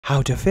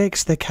how to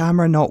fix the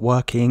camera not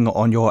working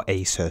on your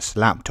Asus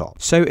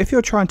laptop. So if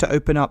you're trying to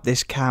open up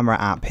this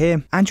camera app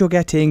here and you're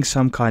getting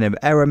some kind of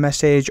error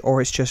message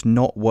or it's just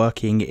not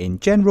working in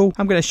general,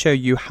 I'm going to show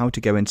you how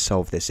to go and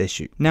solve this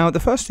issue. Now,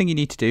 the first thing you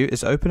need to do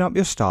is open up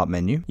your start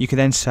menu. You can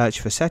then search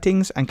for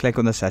settings and click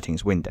on the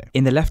settings window.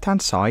 In the left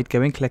hand side,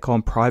 go and click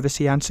on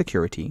privacy and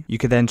security. You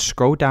can then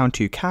scroll down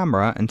to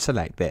camera and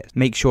select this.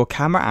 Make sure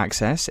camera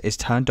access is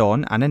turned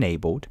on and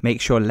enabled. Make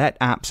sure let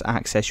apps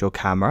access your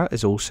camera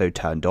is also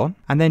turned on.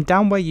 And then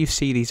down where you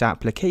see these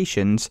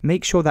applications,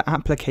 make sure the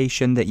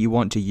application that you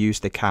want to use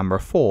the camera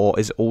for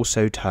is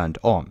also turned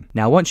on.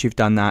 Now, once you've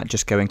done that,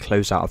 just go and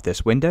close out of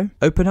this window.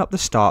 Open up the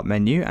start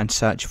menu and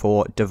search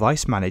for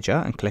device manager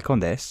and click on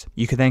this.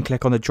 You can then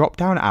click on the drop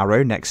down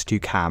arrow next to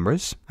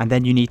cameras, and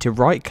then you need to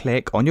right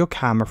click on your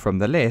camera from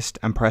the list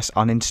and press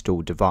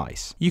uninstall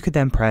device. You could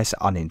then press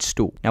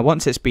uninstall. Now,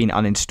 once it's been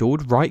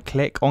uninstalled, right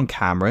click on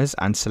cameras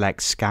and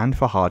select scan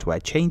for hardware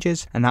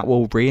changes, and that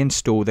will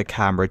reinstall the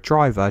camera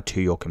driver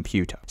to your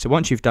computer. So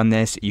once you've done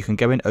this, you can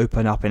go and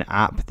open up an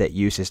app that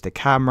uses the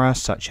camera,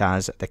 such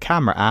as the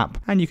camera app,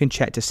 and you can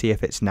check to see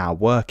if it's now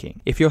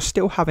working. If you're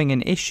still having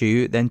an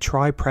issue, then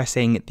try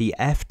pressing the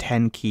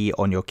F10 key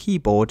on your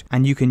keyboard,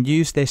 and you can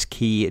use this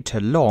key to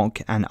lock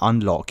and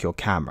unlock your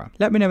camera.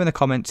 Let me know in the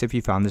comments if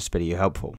you found this video helpful.